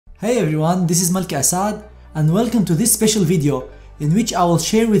Hey everyone, this is Malki Asad and welcome to this special video in which I will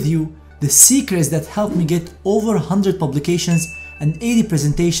share with you the secrets that helped me get over 100 publications and 80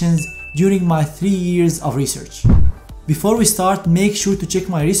 presentations during my 3 years of research. Before we start, make sure to check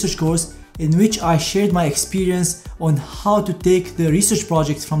my research course in which I shared my experience on how to take the research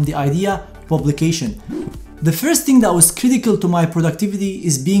project from the idea to publication. The first thing that was critical to my productivity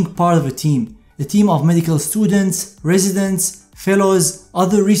is being part of a team of medical students, residents, fellows,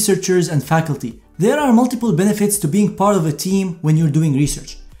 other researchers and faculty. There are multiple benefits to being part of a team when you're doing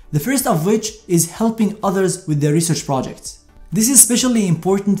research. The first of which is helping others with their research projects. This is especially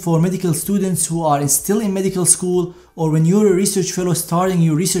important for medical students who are still in medical school, or when you're a research fellow starting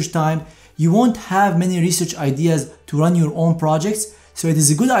your research time, you won't have many research ideas to run your own projects. So it is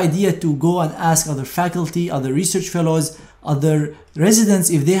a good idea to go and ask other faculty, other research fellows, other residents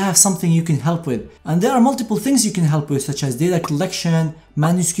if they have something you can help with. And there are multiple things you can help with, such as data collection,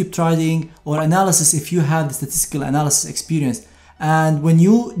 manuscript writing, or analysis if you have the statistical analysis experience. And when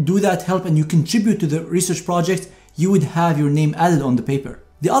you do that help and you contribute to the research project, you would have your name added on the paper.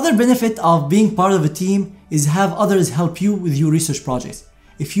 The other benefit of being part of a team is have others help you with your research projects.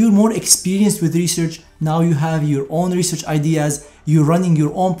 If you're more experienced with research, now you have your own research ideas, you're running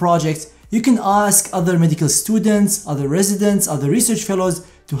your own projects, you can ask other medical students, other residents, other research fellows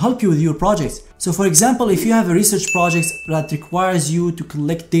to help you with your projects. So for example, if you have a research project that requires you to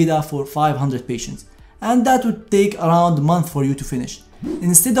collect data for 500 patients, and that would take around a month for you to finish.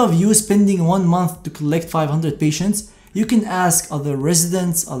 Instead of you spending 1 month to collect 500 patients, you can ask other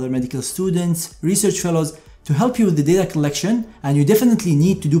residents, other medical students, research fellows to help you with the data collection, and you definitely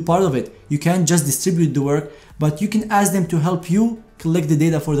need to do part of it. You can't just distribute the work, but you can ask them to help you collect the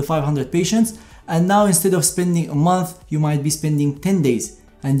data for the 500 patients, and now instead of spending a month, you might be spending 10 days.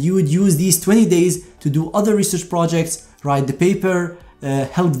 And you would use these 20 days to do other research projects, write the paper,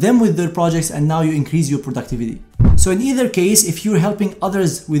 help them with their projects, and now you increase your productivity. So in either case, if you're helping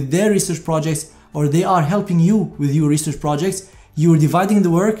others with their research projects or they are helping you with your research projects, you're dividing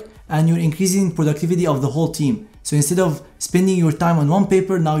the work and you're increasing productivity of the whole team. So instead of spending your time on one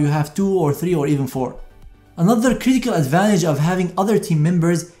paper, now you have 2 or 3 or even 4. Another critical advantage of having other team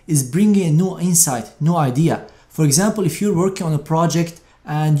members is bringing a new insight, new idea. For example, if you're working on a project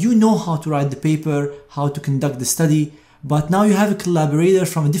and you know how to write the paper, how to conduct the study, but now you have a collaborator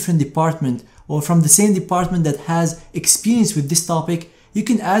from a different department or from the same department that has experience with this topic, you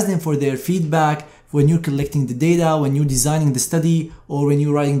can ask them for their feedback when you're collecting the data, when you're designing the study, or when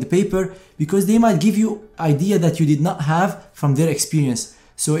you're writing the paper, because they might give you idea that you did not have from their experience.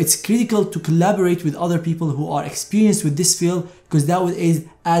 So it's critical to collaborate with other people who are experienced with this field, because that would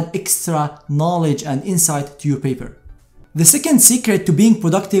add extra knowledge and insight to your paper. The second secret to being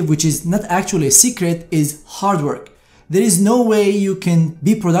productive, which is not actually a secret, is hard work. There is no way you can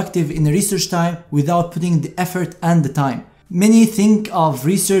be productive in a research time without putting the effort and the time. Many think of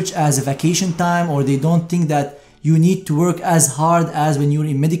research as a vacation time, or they don't think that you need to work as hard as when you're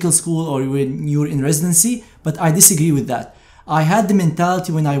in medical school or when you're in residency, but I disagree with that. I had the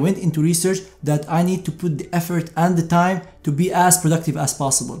mentality when I went into research that I need to put the effort and the time to be as productive as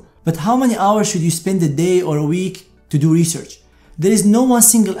possible. But how many hours should you spend a day or a week to do research? There is no one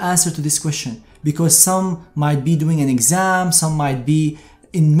single answer to this question, because some might be doing an exam, some might be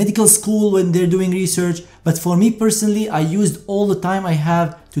in medical school when they're doing research, but for me personally, I used all the time I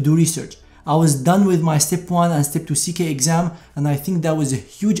have to do research. I was done with my step 1 and step 2 CK exam, and I think that was a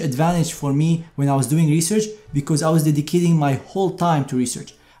huge advantage for me when I was doing research, because I was dedicating my whole time to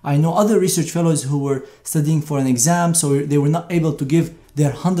research. I know other research fellows who were studying for an exam, so they were not able to give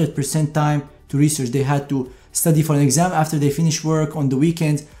their 100% time to research. They had to study for an exam after they finish work on the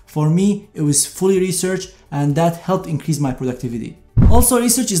weekends. For me, it was fully research, and that helped increase my productivity. Also,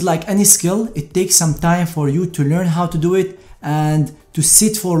 research is like any skill. It takes some time for you to learn how to do it and to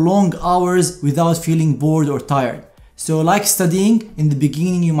sit for long hours without feeling bored or tired. So like studying, in the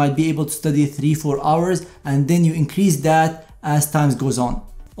beginning you might be able to study 3-4 hours, and then you increase that as time goes on.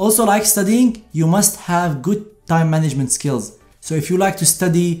 Also, like studying, you must have good time management skills. So if you like to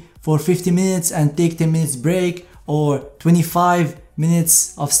study for 50 minutes and take 10 minutes break, or 25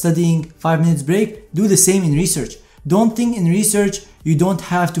 minutes of studying, 5 minutes break, do the same in research. Don't think in research you don't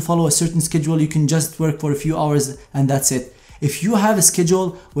have to follow a certain schedule, you can just work for a few hours and that's it. If you have a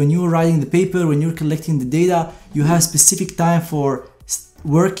schedule, when you're writing the paper, when you're collecting the data, you have specific time for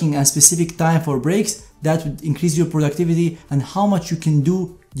working and specific time for breaks, that would increase your productivity and how much you can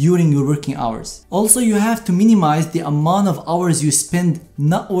do during your working hours. Also, you have to minimize the amount of hours you spend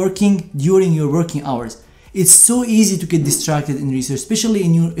not working during your working hours. It's so easy to get distracted in research, especially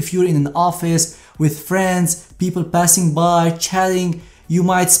if you're in an office with friends, people passing by, chatting. you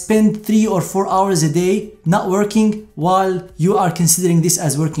might spend 3 or 4 hours a day not working while you are considering this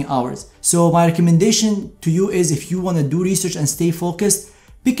as working hours. So my recommendation to you is, if you want to do research and stay focused,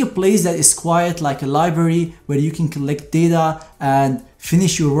 pick a place that is quiet, like a library, where you can collect data and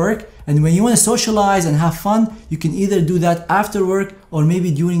finish your work. And when you want to socialize and have fun, you can either do that after work or maybe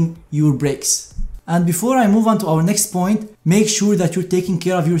during your breaks. And before I move on to our next point, make sure that you're taking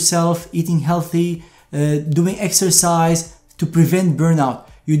care of yourself, eating healthy, doing exercise to prevent burnout.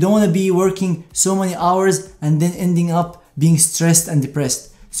 You don't want to be working so many hours and then ending up being stressed and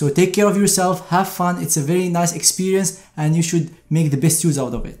depressed. So take care of yourself, have fun. It's a very nice experience and you should make the best use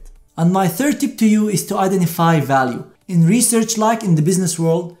out of it. And my third tip to you is to identify value. In research, like in the business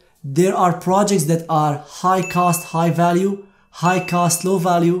world, there are projects that are high cost, high value, high cost, low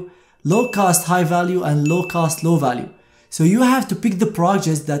value, low cost, high value, and low cost, low value. So you have to pick the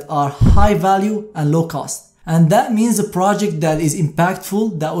projects that are high value and low cost. And that means a project that is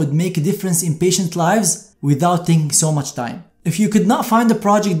impactful, that would make a difference in patient lives without taking so much time. If you could not find a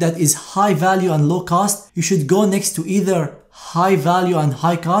project that is high value and low cost, you should go next to either high value and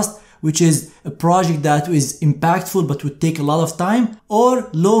high cost, which is a project that is impactful but would take a lot of time, or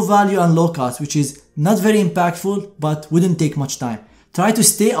low value and low cost, which is not very impactful but wouldn't take much time. Try to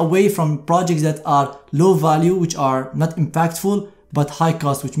stay away from projects that are low value, which are not impactful, but high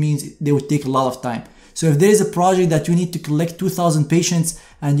cost, which means they would take a lot of time. So if there is a project that you need to collect 2,000 patients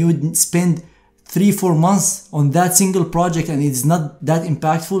and you would spend 3-4 months on that single project and it's not that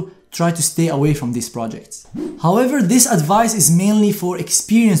impactful, try to stay away from these projects. However, this advice is mainly for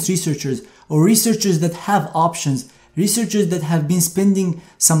experienced researchers or researchers that have options, researchers that have been spending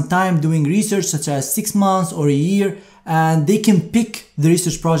some time doing research, such as 6 months or a year, and they can pick the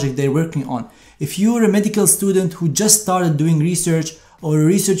research project they're working on. If you're a medical student who just started doing research, or a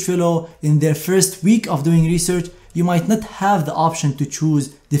research fellow in their first week of doing research, you might not have the option to choose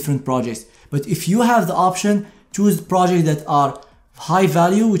different projects. But if you have the option, choose projects that are high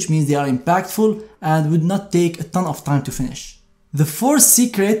value, which means they are impactful and would not take a ton of time to finish. The fourth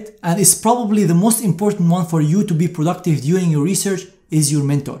secret, and is probably the most important one for you to be productive during your research, is your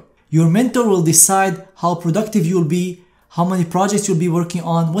mentor. Your mentor will decide how productive you'll be, how many projects you'll be working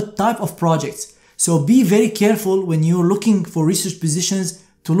on, what type of projects. So be very careful when you're looking for research positions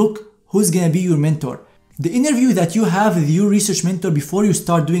to look who's gonna be your mentor. The interview that you have with your research mentor before you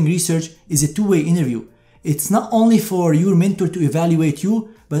start doing research is a two-way interview. It's not only for your mentor to evaluate you,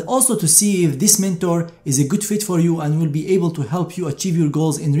 but also to see if this mentor is a good fit for you and will be able to help you achieve your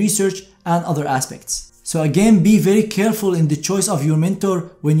goals in research and other aspects. So again, be very careful in the choice of your mentor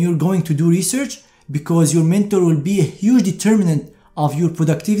when you're going to do research, because your mentor will be a huge determinant of your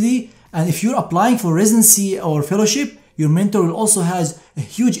productivity. And if you're applying for residency or fellowship, your mentor will also has a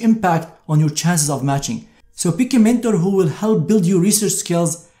huge impact on your chances of matching. So pick a mentor who will help build your research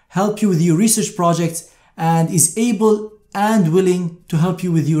skills, help you with your research projects, and is able and willing to help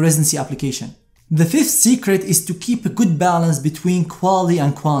you with your residency application. The fifth secret is to keep a good balance between quality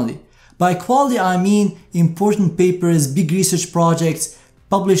and quantity. By quality, I mean important papers, big research projects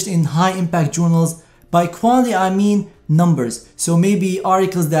published in high impact journals. By quantity, I mean numbers. So maybe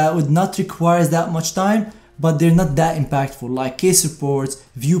articles that would not require that much time, but they're not that impactful, like case reports,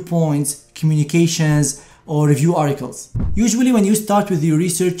 viewpoints, communications, or review articles. Usually when you start with your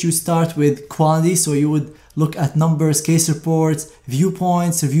research, you start with quantity. So you would look at numbers, case reports,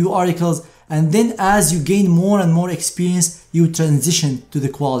 viewpoints, review articles, and then as you gain more and more experience, you transition to the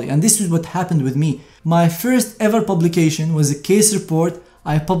quality. And this is what happened with me. My first ever publication was a case report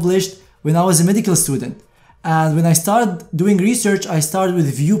I published when I was a medical student. And when I started doing research, I started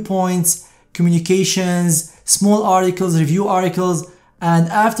with viewpoints, communications, small articles, review articles. And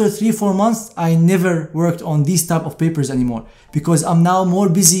after 3-4 months, I never worked on these type of papers anymore, because I'm now more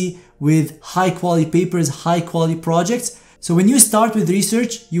busy with high quality papers, high quality projects. So when you start with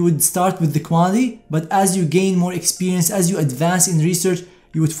research, you would start with the quantity, but as you gain more experience, as you advance in research,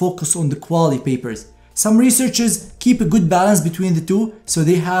 you would focus on the quality papers. Some researchers keep a good balance between the two, so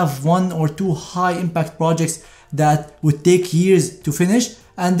they have 1 or 2 high impact projects that would take years to finish,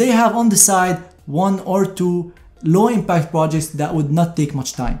 and they have on the side 1 or 2 low impact projects that would not take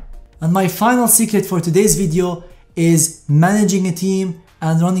much time. And my final secret for today's video is managing a team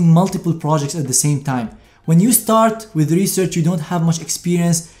and running multiple projects at the same time. When you start with research, you don't have much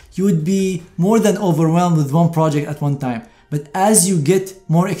experience, you would be more than overwhelmed with one project at one time. But as you get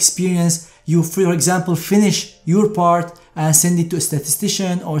more experience, you, for example, finish your part and send it to a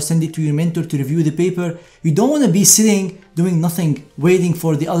statistician or send it to your mentor to review the paper. You don't want to be sitting doing nothing, waiting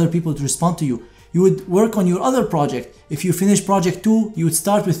for the other people to respond to you. You would work on your other project. If you finish project 2, you would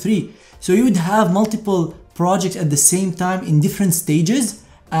start with 3. So you would have multiple projects at the same time in different stages,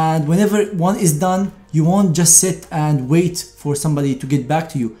 and whenever one is done, you won't just sit and wait for somebody to get back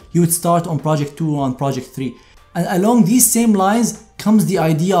to you. You would start on project 2 or on project 3. And along these same lines comes the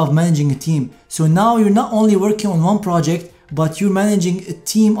idea of managing a team. So now you're not only working on one project, but you're managing a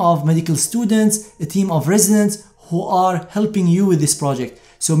team of medical students, a team of residents who are helping you with this project.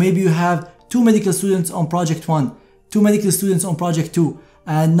 So maybe you have 2 medical students on project 1, 2 medical students on project 2,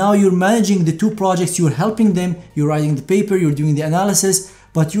 and now you're managing the 2 projects, you're helping them, you're writing the paper, you're doing the analysis,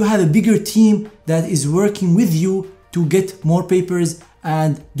 but you have a bigger team that is working with you to get more papers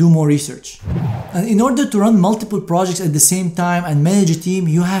and do more research. And in order to run multiple projects at the same time and manage a team,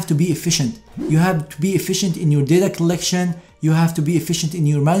 you have to be efficient. You have to be efficient in your data collection, you have to be efficient in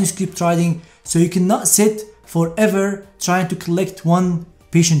your manuscript writing, so you cannot sit forever trying to collect one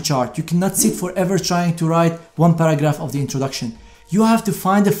patient chart. You cannot sit forever trying to write one paragraph of the introduction. You have to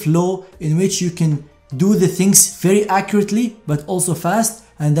find a flow in which you can do the things very accurately but also fast,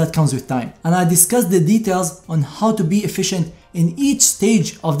 and that comes with time. And I discussed the details on how to be efficient in each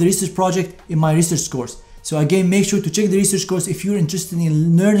stage of the research project in my research course. So again, make sure to check the research course if you're interested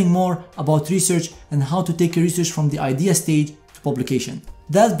in learning more about research and how to take a research from the idea stage to publication.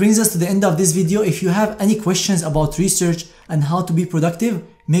 That brings us to the end of this video. If you have any questions about research and how to be productive,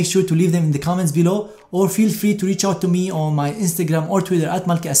 make sure to leave them in the comments below, or feel free to reach out to me on my Instagram or Twitter at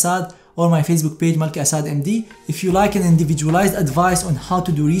Malki Assad, or my Facebook page Malki Assad MD. If you like an individualized advice on how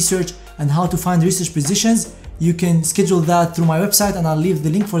to do research and how to find research positions, you can schedule that through my website, and I'll leave the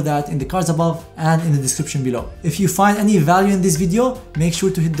link for that in the cards above and in the description below. If you find any value in this video, make sure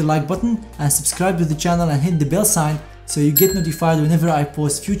to hit the like button and subscribe to the channel and hit the bell sign so you get notified whenever I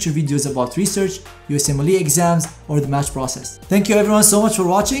post future videos about research, USMLE exams, or the match process. Thank you everyone so much for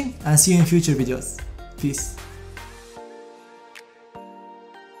watching, and see you in future videos. Peace.